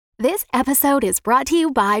This episode is brought to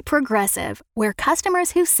you by Progressive, where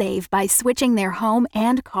customers who save by switching their home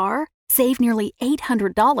and car save nearly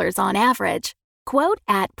 $800 on average. Quote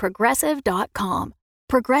at Progressive.com.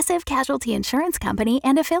 Progressive Casualty Insurance Company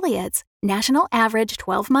and Affiliates. National average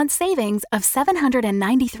 12-month savings of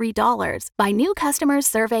 $793 by new customers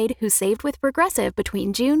surveyed who saved with Progressive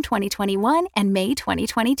between June 2021 and May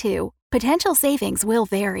 2022. Potential savings will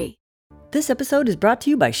vary. This episode is brought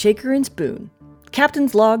to you by Shaker and Spoon.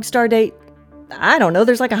 Captain's log, stardate, I don't know,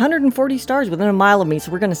 there's like 140 stars within a mile of me,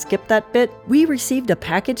 so we're going to skip that bit. We received a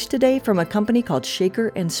package today from a company called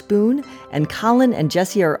Shaker and Spoon, and Colin and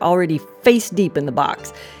Jesse are already face deep in the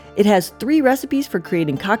box. It has 3 recipes for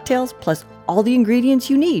creating cocktails, plus all the ingredients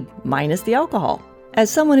you need, minus the alcohol. As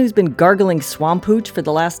someone who's been gargling swamp hooch for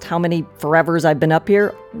the last how many forevers I've been up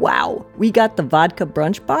here, wow, we got the vodka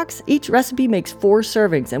brunch box. Each recipe makes 4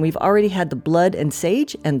 servings, and we've already had the blood and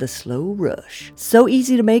sage and the slow rush. So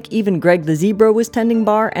easy to make, even Greg the Zebra was tending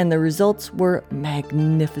bar, and the results were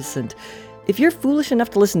magnificent. If you're foolish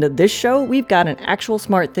enough to listen to this show, we've got an actual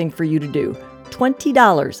smart thing for you to do.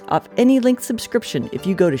 $20 off any link subscription if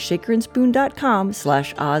you go to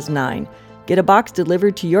shakerandspoon.com/Oz9. Get a box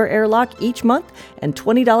delivered to your airlock each month and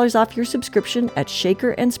 $20 off your subscription at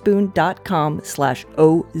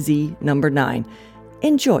shakerandspoon.com/OZ9.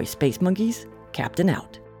 Enjoy, Space Monkeys. Captain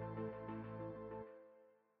out.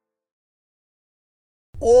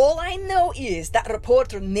 All I know is that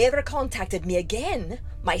reporter never contacted me again.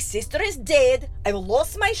 My sister is dead, I've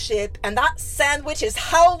lost my ship, and that sandwich is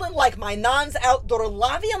howling like my nan's outdoor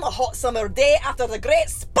lavvy on a hot summer day after the great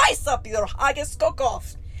spice up your haggis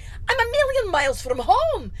cook-off. I'm a million miles from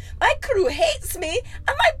home. My crew hates me,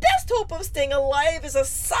 and my best hope of staying alive is a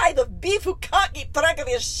side of beef who can't keep track of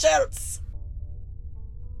his shirts.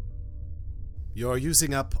 You're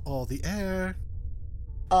using up all the air.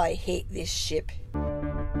 I hate this ship.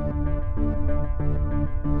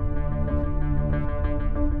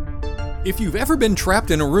 If you've ever been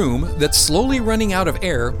trapped in a room that's slowly running out of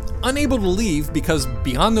air, unable to leave because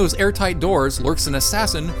beyond those airtight doors lurks an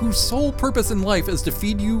assassin whose sole purpose in life is to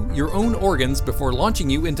feed you your own organs before launching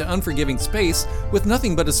you into unforgiving space with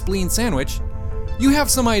nothing but a spleen sandwich, you have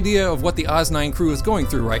some idea of what the Oz9 crew is going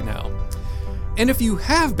through right now. And if you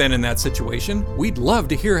have been in that situation, we'd love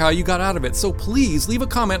to hear how you got out of it, so please leave a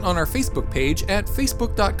comment on our Facebook page at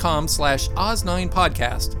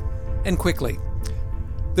facebook.com/Oz9podcast. And quickly.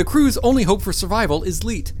 The crew's only hope for survival is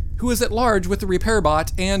Leet, who is at large with the repair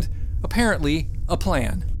bot and, apparently, a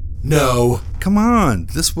plan. No. Come on,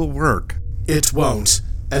 this will work. It won't,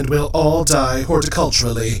 and we'll all die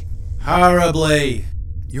horticulturally. Horribly.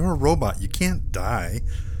 You're a robot, you can't die.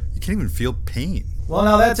 You can't even feel pain. Well,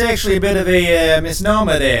 now that's actually a bit of a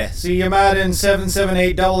misnomer there. See, your modern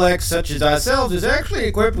 778XX, such as ourselves, is actually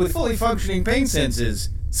equipped with fully functioning pain sensors.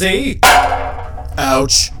 See?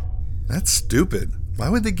 Ouch. That's stupid. Why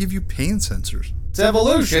would they give you pain sensors? It's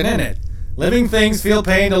evolution, isn't it? Living things feel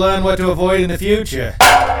pain to learn what to avoid in the future.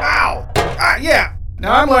 Ow! Yeah!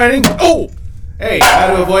 Now I'm learning. Oh! Hey, how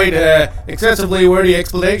to avoid excessively wordy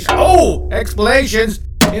explanations. Oh! Explanations!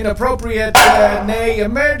 Inappropriate, nay,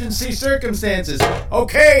 emergency circumstances.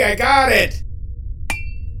 Okay, I got it!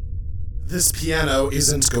 This piano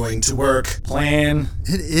isn't going to work. Plan?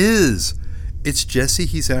 It is. It's Jesse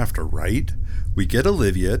he's after, right? We get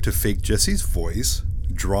Olivia to fake Jesse's voice,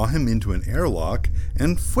 draw him into an airlock,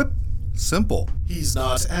 and whip. Simple. He's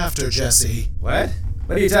not after Jesse. What?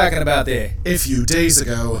 What are you talking about there? A few days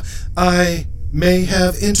ago, I may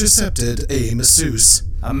have intercepted a masseuse.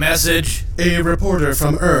 A message? A reporter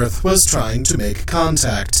from Earth was trying to make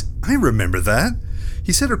contact. I remember that.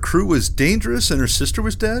 He said her crew was dangerous and her sister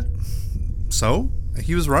was dead. So,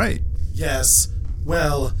 he was right. Yes.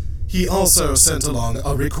 Well, he also sent along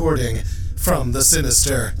a recording from the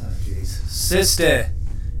Sinister. Oh, jeez. Sister.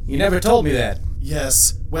 You never told me that.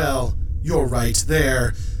 Yes, well, you're right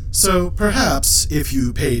there. So perhaps if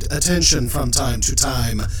you paid attention from time to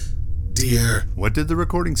time, dear. What did the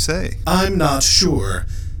recording say? I'm not sure.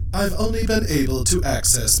 I've only been able to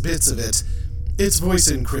access bits of it. It's voice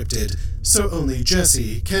encrypted, so only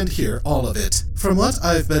Jesse can hear all of it. From what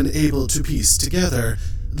I've been able to piece together,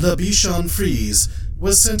 Le Bichon Frise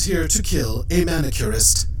was sent here to kill a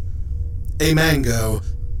manicurist. A mango.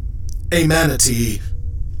 A manatee.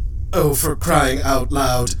 Oh, for crying out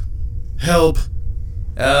loud. Help.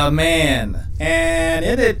 Oh, man. And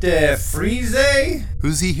isn't it Frise?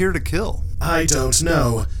 Who's he here to kill? I don't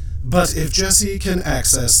know. But if Jesse can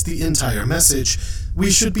access the entire message, we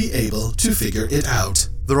should be able to figure it out.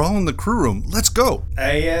 They're all in the crew room. Let's go.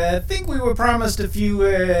 I think we were promised a few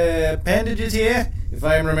bandages here, if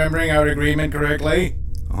I'm remembering our agreement correctly.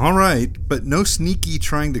 All right, but no sneaky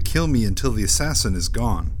trying to kill me until the assassin is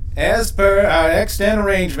gone. As per our extant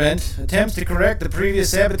arrangement, attempts to correct the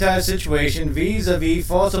previous sabotage situation vis-a-vis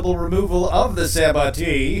forcible removal of the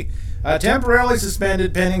sabotee are temporarily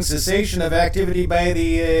suspended pending cessation of activity by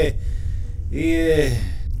the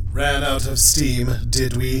Ran out of steam,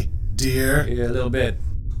 did we, dear? Yeah, a little bit.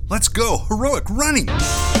 Let's go! Heroic running!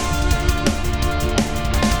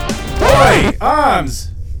 Boy! Arms!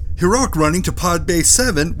 Heroic running to Pod Bay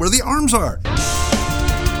 7, where the arms are!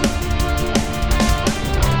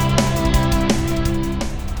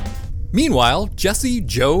 Meanwhile, Jesse,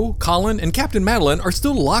 Joe, Colin, and Captain Madeline are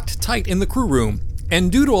still locked tight in the crew room,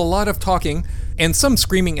 and due to a lot of talking and some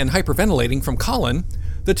screaming and hyperventilating from Colin,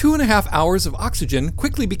 the 2.5 hours of oxygen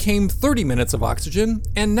quickly became 30 minutes of oxygen,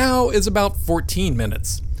 and now is about 14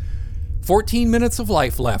 minutes. 14 minutes of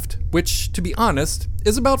life left, which, to be honest,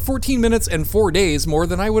 is about 14 minutes and 4 days more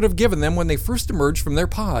than I would have given them when they first emerged from their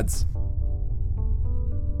pods.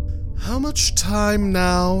 How much time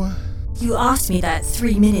now? You asked me that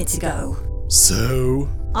 3 minutes ago. So?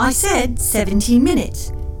 I said 17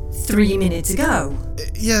 minutes. 3 minutes ago.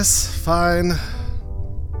 Yes, fine.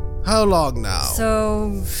 How long now?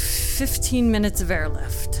 So, 15 minutes of air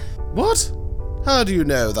left. What? How do you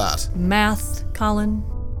know that? Math, Colin.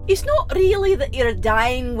 It's not really that you're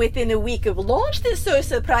dying within a week of launch that's so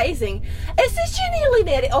surprising. It's that you nearly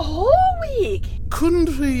made it a whole week.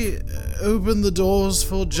 Couldn't we open the doors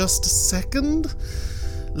for just a second?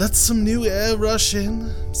 Let some new air rush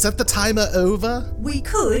in? Set the timer over? We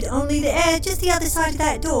could, only the air just the other side of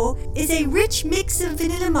that door is a rich mix of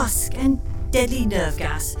vanilla musk and deadly nerve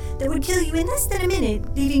gas that would kill you in less than a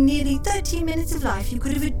minute, leaving nearly 13 minutes of life you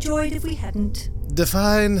could have enjoyed if we hadn't.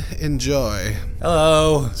 Define enjoy.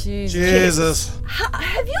 Hello. Jesus.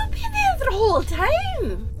 Have you been there the whole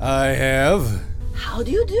time? I have. How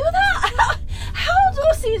do you do that? How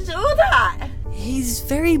does he do that? He's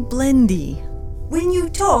very blendy. When you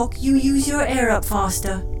talk, you use your air up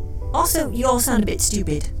faster. Also, you all sound a bit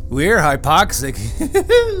stupid. We're hypoxic.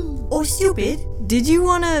 Or stupid. Did you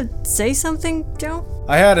want to say something, Joe?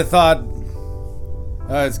 I had a thought.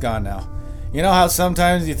 It's gone now. You know how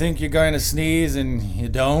sometimes you think you're going to sneeze and you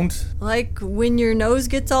don't? Like when your nose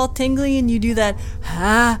gets all tingly and you do that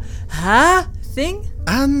ha thing?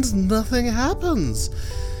 And nothing happens.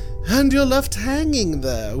 And you're left hanging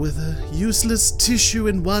there with a useless tissue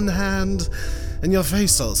in one hand and your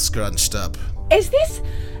face all scrunched up. Is this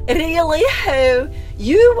really how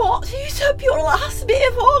you want to use up your last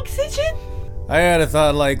bit of oxygen? I had a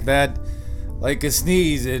thought like that. Like a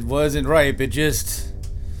sneeze. It wasn't ripe. It just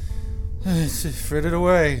frittered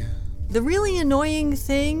away. The really annoying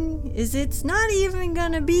thing is it's not even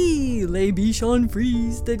gonna be Le Bichon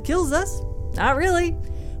Frise that kills us. Not really.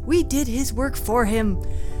 We did his work for him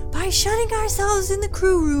by shutting ourselves in the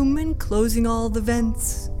crew room and closing all the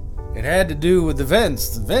vents. It had to do with the vents,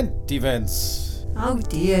 the venti vents. Oh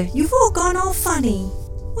dear, you've all gone all funny.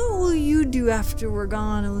 What will you do after we're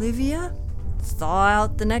gone, Olivia? Thaw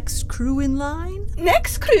out the next crew in line?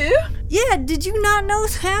 Next crew? Yeah, did you not know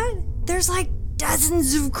that? There's like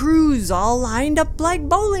dozens of crews all lined up like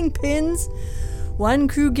bowling pins. One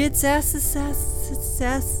crew gets assassined,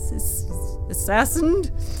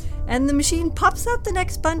 and the machine pops out the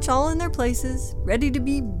next bunch all in their places, ready to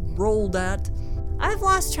be rolled at. I've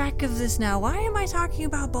lost track of this now. Why am I talking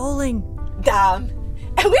about bowling? Damn.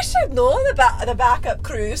 I wish I'd known about the backup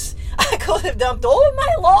crews. I could have dumped all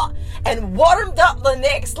my lot and warmed up the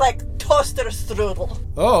next, toaster strudel.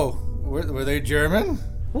 Oh, were they German?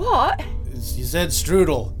 What? You said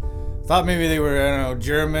strudel. Thought maybe they were, I don't know,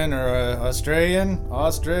 German or Australian?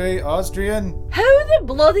 Austrian? How the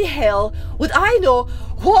bloody hell would I know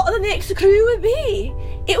what the next crew would be?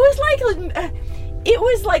 It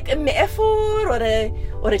was like a metaphor or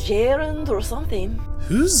a gerund or something.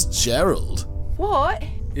 Who's Gerald? What?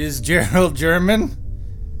 Is Gerald German?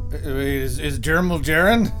 Is Gerald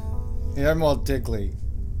German? Yeah, I'm all tickly.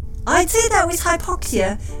 I'd say that was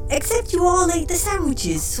hypoxia, except you all ate the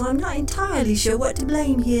sandwiches, so I'm not entirely sure what to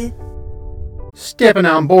blame here. Stepping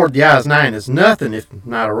on board the IS-9 is nothing if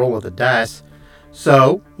not a roll of the dice.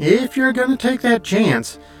 So, if you're going to take that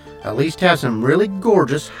chance, at least have some really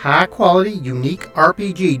gorgeous, high-quality, unique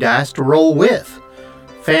RPG dice to roll with.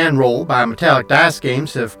 Fan Roll by Metallic Dice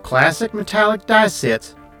Games have classic metallic dice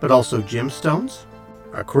sets, but also gemstones,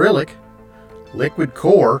 acrylic, liquid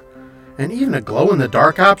core, and even a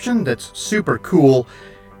glow-in-the-dark option that's super cool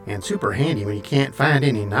and super handy when you can't find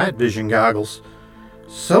any night vision goggles.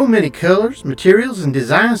 So many colors, materials, and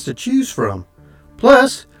designs to choose from.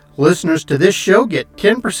 Plus, listeners to this show get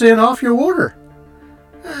 10% off your order.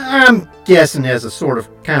 I'm guessing as a sort of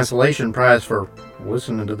consolation prize for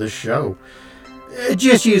listening to this show.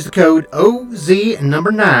 Just use the code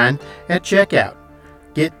OZ9 at checkout.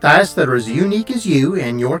 Get dice that are as unique as you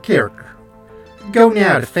and your character. Go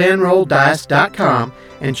now to fanrolldice.com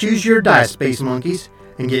and choose your dice, Space Monkeys,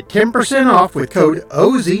 and get 10% off with code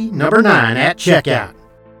OZ9 at checkout.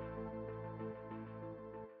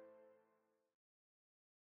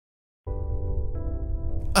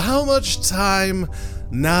 How much time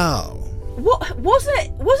now? What was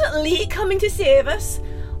it? Wasn't Lee coming to save us?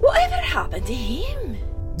 Whatever happened to him?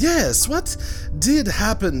 Yes, what did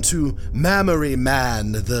happen to Mammary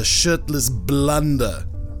Man, the shirtless blunder?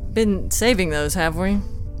 Been saving those, have we?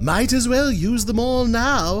 Might as well use them all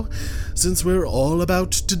now, since we're all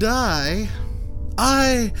about to die.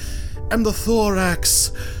 I am the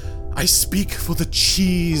thorax. I speak for the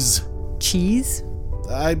cheese. Cheese?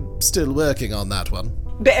 I'm still working on that one.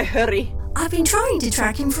 Better hurry. I've been trying to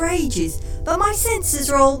track him for ages, but my senses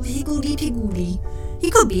are all higgledy-piggledy. He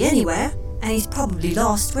could be anywhere, and he's probably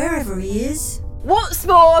lost wherever he is. Once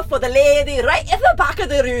more for the lady right at the back of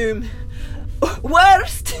the room.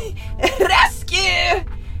 Worst rescue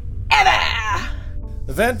ever!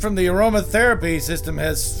 The vent from the aromatherapy system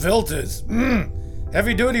has filters.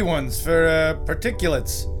 Heavy-duty ones for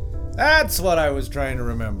particulates. That's what I was trying to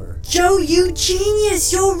remember. Joe, you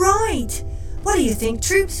genius, you're right. What do you think,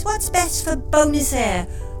 troops? What's best for bonus air?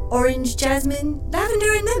 Orange, jasmine,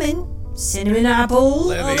 lavender and lemon? Cinnamon apple?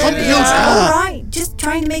 Livia. Computer! All right, just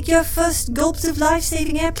trying to make your first gulps of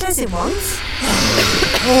life-saving air pleasant ones.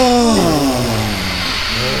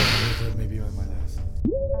 Maybe my last.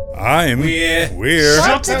 We're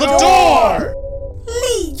Shut the door!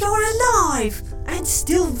 Lee, you're alive and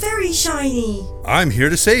still very shiny. I'm here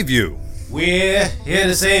to save you. We're here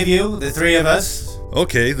to save you, the three of us.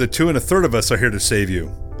 Okay, the 2 1/3 of us are here to save you.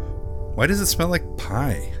 Why does it smell like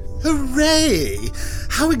pie? Hooray!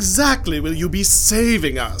 How exactly will you be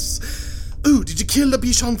saving us? Ooh, did you kill the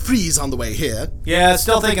Bichon Frise on the way here? Yeah,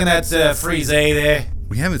 still thinking that's Frise there.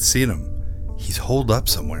 We haven't seen him. He's holed up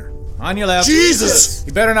somewhere. On your left. Jesus!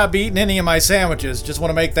 You better not be eating any of my sandwiches. Just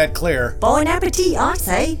want to make that clear. Bon appetit, I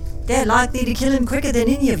say. They're likely to kill him quicker than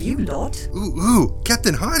any of you lot. Ooh,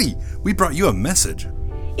 Captain Hottie, we brought you a message.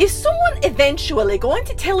 Is someone eventually going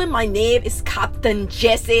to tell him my name is Captain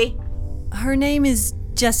Jesse? Her name is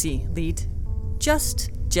Jessie, Lead.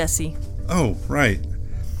 Just Jessie. Oh, right.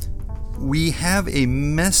 We have a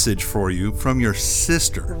message for you from your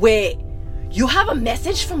sister. Wait, you have a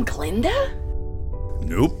message from Glinda?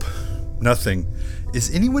 Nope, nothing.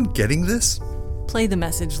 Is anyone getting this? Play the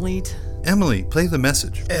message, Lead. Emily, play the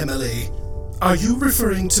message. Emily, are you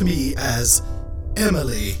referring to me as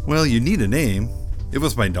Emily? Well, you need a name. It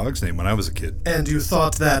was my dog's name when I was a kid. And you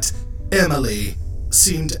thought that Emily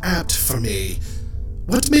seemed apt for me.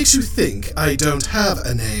 What makes you think I don't have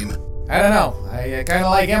a name? I don't know. I kind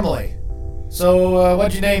of like Emily. So,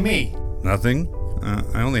 what'd you name me? Nothing.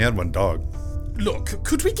 I only had one dog. Look,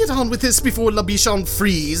 could we get on with this before La Bichon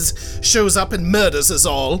Frise shows up and murders us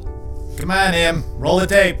all? Come on, Em. Roll the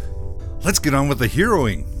tape. Let's get on with the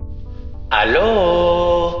heroing.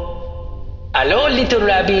 Hello? Hello, little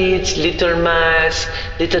rabbits, little mice,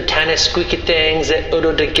 little tiny squeaky things that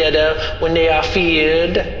huddle together when they are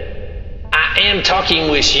feared. I am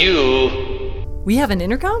talking with you. We have an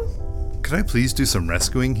intercom? Could I please do some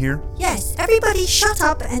rescuing here? Yes, everybody shut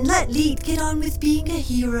up and let Lead get on with being a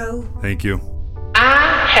hero. Thank you.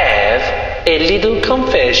 I have a little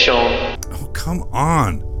confession. Oh, come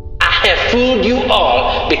on. I have fooled you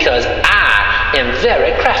all because I am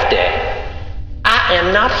very crafty. I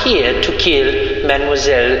am not here to kill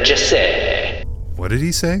Mademoiselle Jessie. What did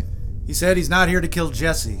he say? He said he's not here to kill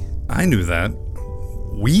Jesse. I knew that.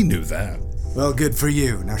 We knew that. Well, good for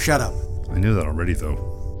you. Now shut up. I knew that already,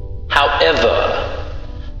 though. However,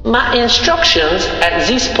 my instructions at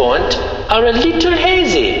this point are a little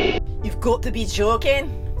hazy. You've got to be joking.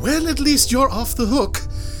 Well, at least you're off the hook.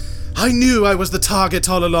 I knew I was the target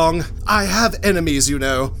all along. I have enemies, you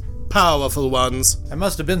know. Powerful ones. There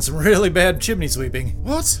must have been some really bad chimney sweeping.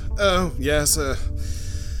 What? Oh, yes,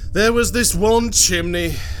 there was this one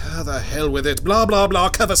chimney. Oh, the hell with it. Blah, blah, blah.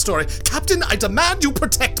 Cover story. Captain, I demand you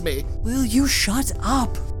protect me. Will you shut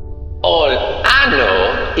up? All I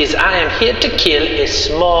know is I am here to kill a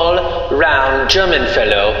small, round German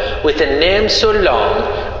fellow with a name so long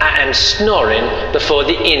I am snoring before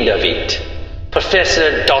the end of it.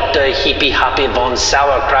 Professor Dr. Hippie Hoppy von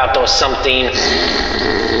Sauerkraut or something.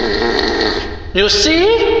 You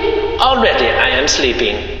see? Already I am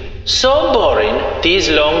sleeping. So boring, these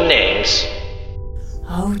long names.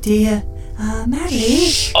 Oh dear.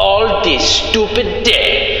 Madeline? All this stupid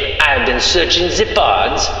day, I have been searching the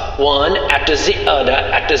pods, one after the other,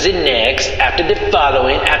 after the next, after the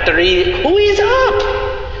following, after who is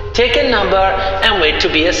up? Take a number and wait to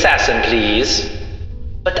be assassin, please.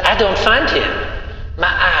 But I don't find him. My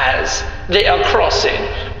eyes, they are crossing.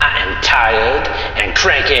 I am tired and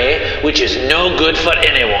cranky, which is no good for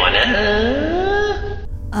anyone.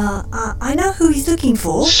 I know who he's looking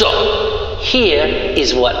for. So, here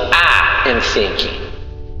is what I am thinking.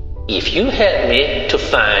 If you help me to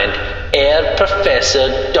find Herr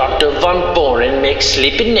Professor Dr. von Boren makes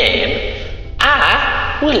sleepy name,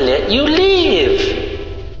 I will let you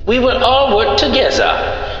live. We will all work together,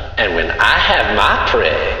 and when I have my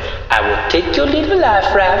prey, I will take your little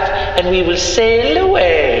life raft and we will sail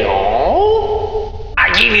away. Oh,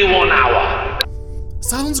 I give you 1 hour.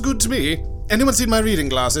 Sounds good to me. Anyone seen my reading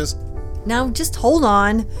glasses? Now, just hold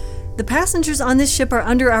on. The passengers on this ship are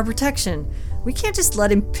under our protection. We can't just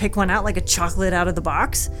let him pick one out like a chocolate out of the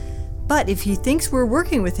box. But if he thinks we're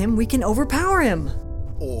working with him, we can overpower him.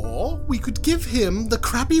 Or we could give him the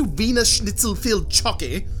crappy Wiener Schnitzel-filled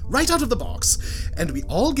chocky right out of the box, and we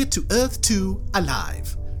all get to Earth 2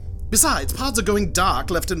 alive. Besides, pods are going dark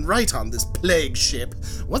left and right on this plague ship.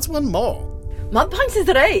 What's one more? Mudpunks is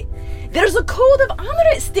right. There's a code of honor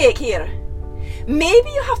at stake here. Maybe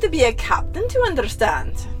you have to be a captain to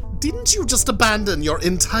understand. Didn't you just abandon your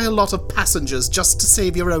entire lot of passengers just to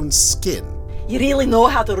save your own skin? You really know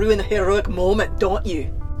how to ruin a heroic moment, don't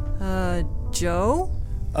you? Joe?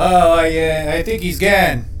 Oh, I think he's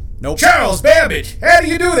gone. Nope. Charles Babbage, how do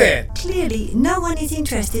you do that? Clearly, no one is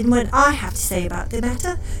interested in what I have to say about the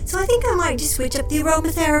matter, so I think I might just switch up the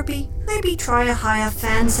aromatherapy. Maybe try a higher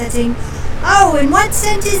fan setting. Oh, and what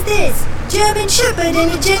scent is this? German Shepherd in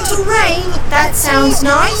a gentle rain? That sounds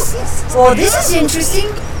nice. Or this is interesting.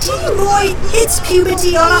 Teen Boy, it's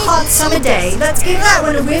puberty on a hot summer day. Let's give that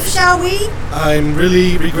one a whiff, shall we? I'm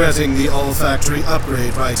really regretting the olfactory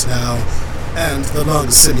upgrade right now, and the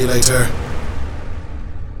lung simulator.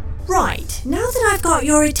 Right, now that I've got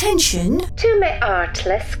your attention... To my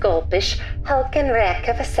artless, gulpish, hulking wreck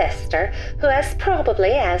of a sister, who has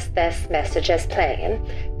probably, as this message is playing,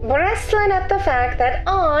 bristling at the fact that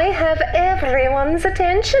I have everyone's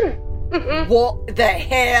attention. What the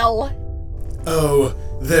hell? Oh,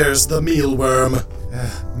 there's the mealworm.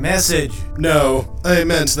 Message. No, I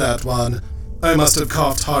meant that one. I must have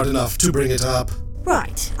coughed hard enough to bring it up.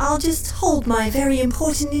 Right, I'll just hold my very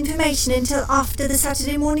important information until after the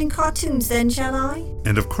Saturday morning cartoons then, shall I?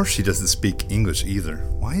 And of course she doesn't speak English either.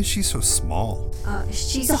 Why is she so small?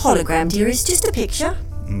 She's a hologram, dearest, just a picture.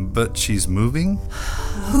 But she's moving?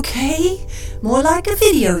 Okay, more like a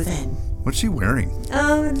video then. What's she wearing?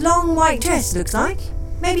 A long white dress, looks like.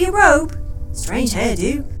 Maybe a robe. Strange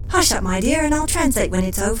hairdo. Hush up, my dear, and I'll translate when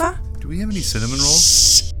it's over. Do we have any cinnamon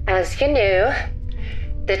rolls? As you know,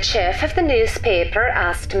 the chief of the newspaper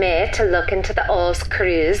asked me to look into the Oz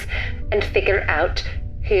crews and figure out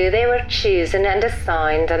who they were choosing and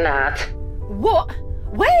assigned and that. What?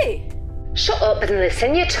 Wait! Shut up and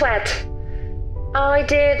listen, you twat. I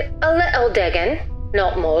did a little digging,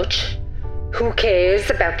 not much. Who cares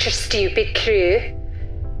about your stupid crew?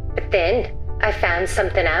 But then I found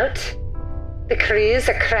something out. The crews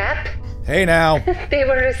are crap. Hey now. They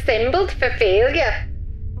were assembled for failure.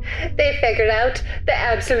 They figured out the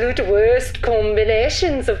absolute worst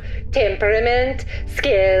combinations of temperament,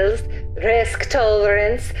 skills, risk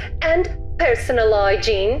tolerance, and personal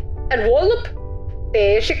hygiene. And wallop,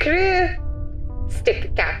 there's your crew. Stick the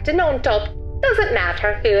captain on top. Doesn't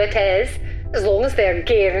matter who it is, as long as they're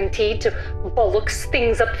guaranteed to bollocks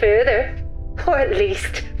things up further. Or at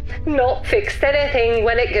least not fix anything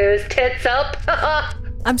when it goes tits up.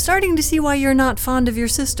 I'm starting to see why you're not fond of your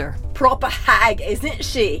sister. Proper hag, isn't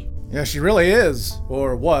she? Yeah, she really is.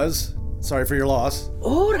 Or was. Sorry for your loss.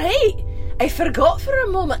 Oh, right. I forgot for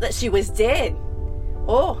a moment that she was dead.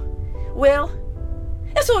 Oh, well,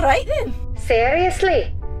 it's all right then.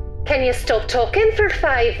 Seriously? Can you stop talking for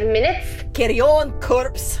 5 minutes? Carry on,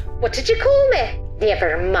 corpse. What did you call me?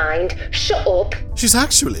 Never mind. Shut up. She's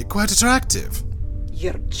actually quite attractive.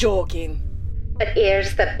 You're joking. But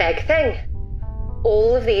here's the big thing.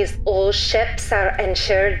 All of these old ships are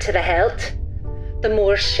insured to the hilt. The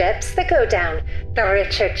more ships that go down, the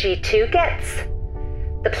richer G2 gets.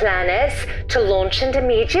 The plan is to launch and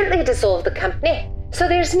immediately dissolve the company, so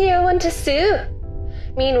there's no one to sue.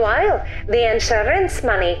 Meanwhile, the insurance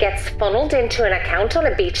money gets funneled into an account on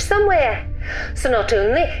a beach somewhere. So not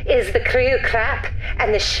only is the crew crap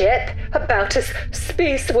and the ship about as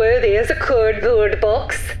space-worthy as a cardboard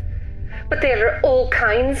box, but there are all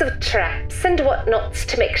kinds of traps and whatnots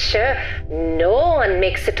to make sure no one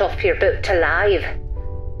makes it off your boat alive.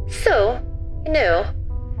 So,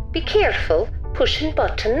 be careful pushing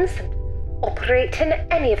buttons, and operating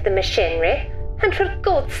any of the machinery, and for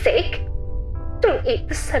God's sake, don't eat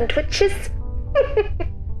the sandwiches.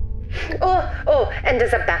 And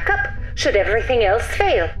as a backup, should everything else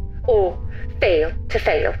fail, or fail to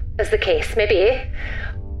fail, as the case may be,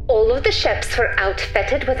 all of the ships were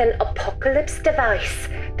outfitted with an apocalypse device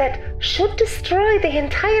that should destroy the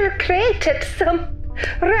entire crate at some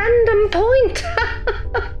random point.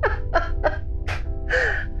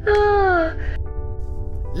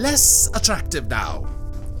 Less attractive now.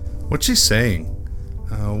 What's she saying?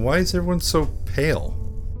 Why is everyone so pale?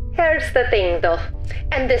 Here's the thing, though,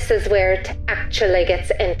 and this is where it actually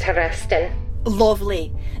gets interesting.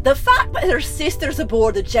 Lovely. The fact that her sister's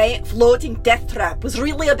aboard a giant floating death trap was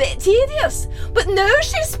really a bit tedious, but now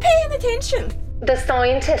she's paying attention. The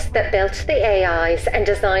scientist that built the AIs and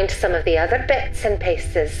designed some of the other bits and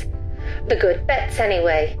pieces, the good bits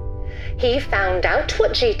anyway, he found out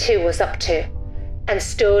what G2 was up to and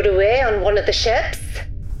stowed away on one of the ships.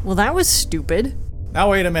 Well, that was stupid.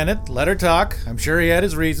 Now wait a minute, let her talk. I'm sure he had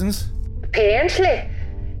his reasons. Apparently,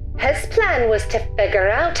 his plan was to figure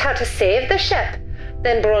out how to save the ship,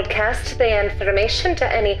 then broadcast the information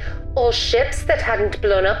to any old ships that hadn't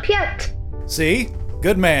blown up yet. See?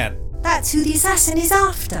 Good man. That's who the assassin is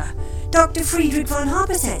after. Dr. Friedrich von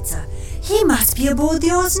Habersetzer. He must be aboard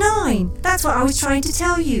the Oz 9. That's what I was trying to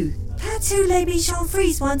tell you. That's who Le Bichon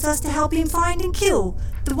Frise wants us to help him find and kill.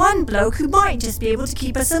 The one bloke who might just be able to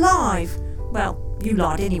keep us alive. Well, you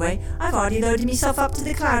lot anyway. I've already loaded myself up to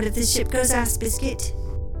the cloud if this ship goes ass biscuit.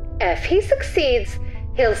 If he succeeds,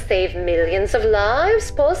 he'll save millions of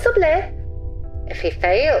lives, possibly. If he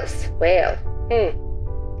fails, well,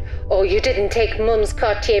 Oh, you didn't take Mum's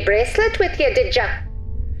Cartier bracelet with you, did ya?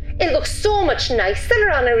 It looks so much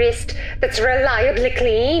nicer on a wrist that's reliably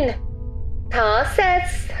clean. Ta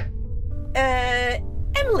says.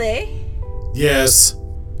 Emily? Yes,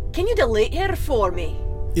 Can you delete her for me?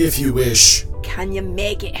 if you wish. Can you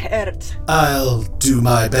make it hurt? I'll do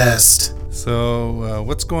my best. So,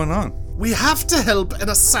 what's going on? We have to help an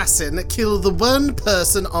assassin kill the one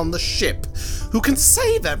person on the ship who can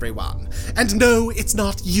save everyone. And no, it's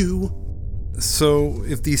not you. So,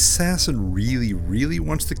 if the assassin really, really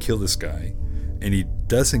wants to kill this guy, and he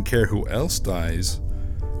doesn't care who else dies,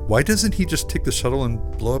 why doesn't he just take the shuttle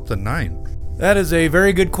and blow up the 9? That is a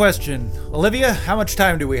very good question. Olivia, how much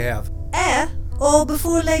time do we have? Or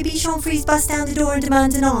before Le Bichon Frise busts down the door and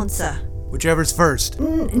demands an answer. Whichever's first.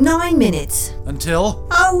 9 minutes. Until?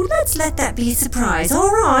 Oh, let's let that be a surprise,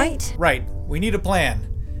 alright? Right. We need a plan.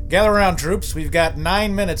 Gather around, troops. We've got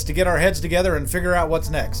 9 minutes to get our heads together and figure out what's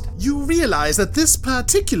next. You realize that this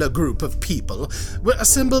particular group of people were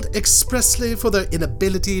assembled expressly for their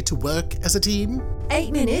inability to work as a team?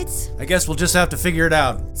 8 minutes. I guess we'll just have to figure it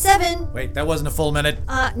out. 7. Wait, that wasn't a full minute.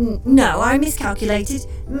 No, I miscalculated.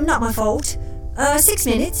 Not my fault. 6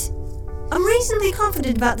 minutes. I'm reasonably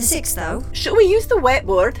confident about the 6, though. Should we use the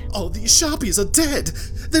whiteboard? Oh, these Sharpies are dead.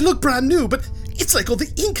 They look brand new, but it's like all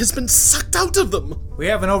the ink has been sucked out of them. We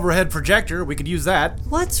have an overhead projector. We could use that.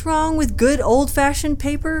 What's wrong with good old-fashioned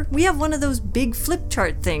paper? We have one of those big flip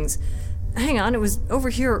chart things. Hang on, it was over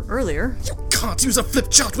here earlier. You can't use a flip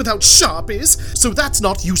chart without Sharpies, so that's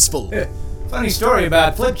not useful. Funny story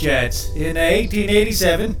about flipjets. In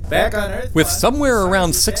 1887, back on Earth... With somewhere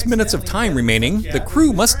around 6 minutes of time remaining, the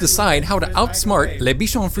crew must decide how to outsmart Le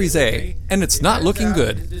Bichon Frise, and it's not looking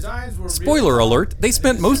good. Spoiler alert, they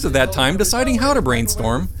spent most of that time deciding how to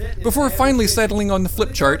brainstorm, before finally settling on the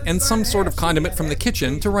flip chart and some sort of condiment from the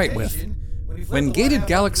kitchen to write with. When Gated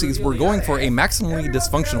Galaxies were going for a maximally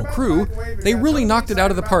dysfunctional crew, they really knocked it out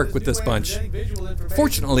of the park with this bunch.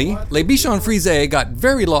 Fortunately, Le Bichon Frise got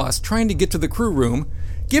very lost trying to get to the crew room,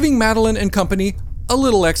 giving Madeline and company a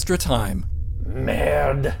little extra time.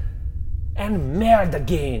 Merde. And merde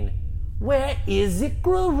again. Where is the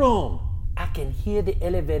crew room? I can hear the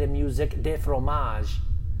elevator music de fromage,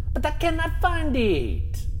 but I cannot find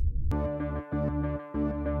it.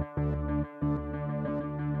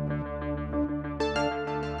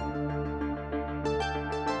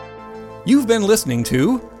 You've been listening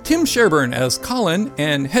to Tim Sherburne as Colin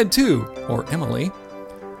and Head 2, or Emily,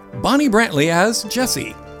 Bonnie Brantley as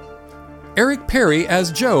Jessie, Eric Perry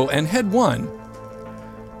as Joe and Head 1,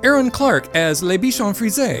 Aaron Clark as Le Bichon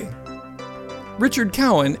Frise, Richard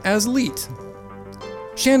Cowan as Leet,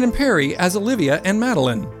 Shannon Perry as Olivia and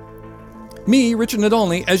Madeline, me, Richard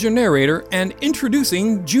Nadolny, as your narrator, and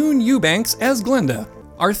introducing June Eubanks as Glenda.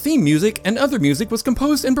 Our theme music and other music was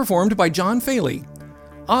composed and performed by John Faley.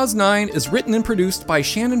 Oz 9 is written and produced by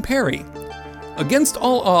Shannon Perry. Against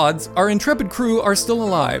all odds, our intrepid crew are still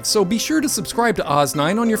alive, so be sure to subscribe to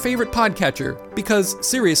Oz9 on your favorite podcatcher, because,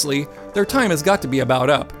 seriously, their time has got to be about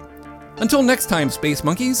up. Until next time, Space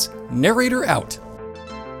Monkeys, narrator out.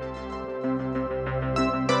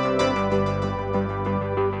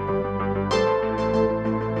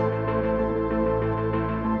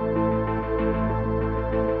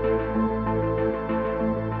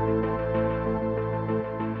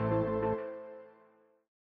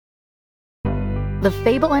 The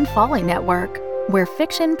Fable and Folly Network, where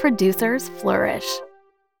fiction producers flourish.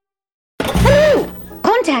 Hello!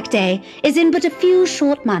 Contact Day is in but a few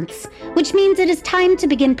short months, which means it is time to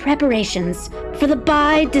begin preparations for the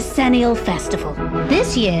Bidecennial Festival.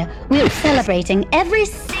 This year, we are celebrating every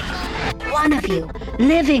single one of you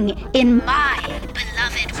living in my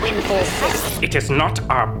beloved Windfall City. It is not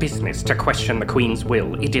our business to question the Queen's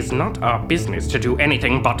will. It is not our business to do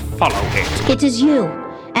anything but follow it. It is you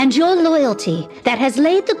and your loyalty that has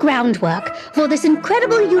laid the groundwork for this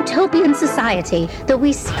incredible utopian society that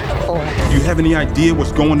we seek for. Do you have any idea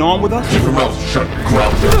what's going on with us? Keep your mouth shut,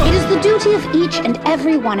 Grounder. It is the duty of each and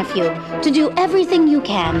every one of you to do everything you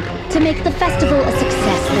can to make the festival a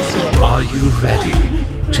success this year. Are you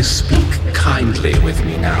ready to speak kindly with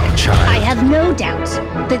me now, child? I have no doubt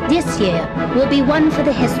that this year will be one for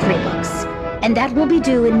the history books, and that will be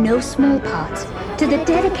due in no small part to the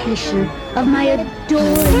dedication of my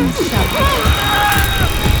adoring subjects.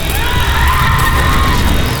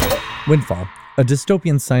 Windfall, a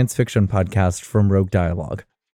dystopian science fiction podcast from Rogue Dialogue.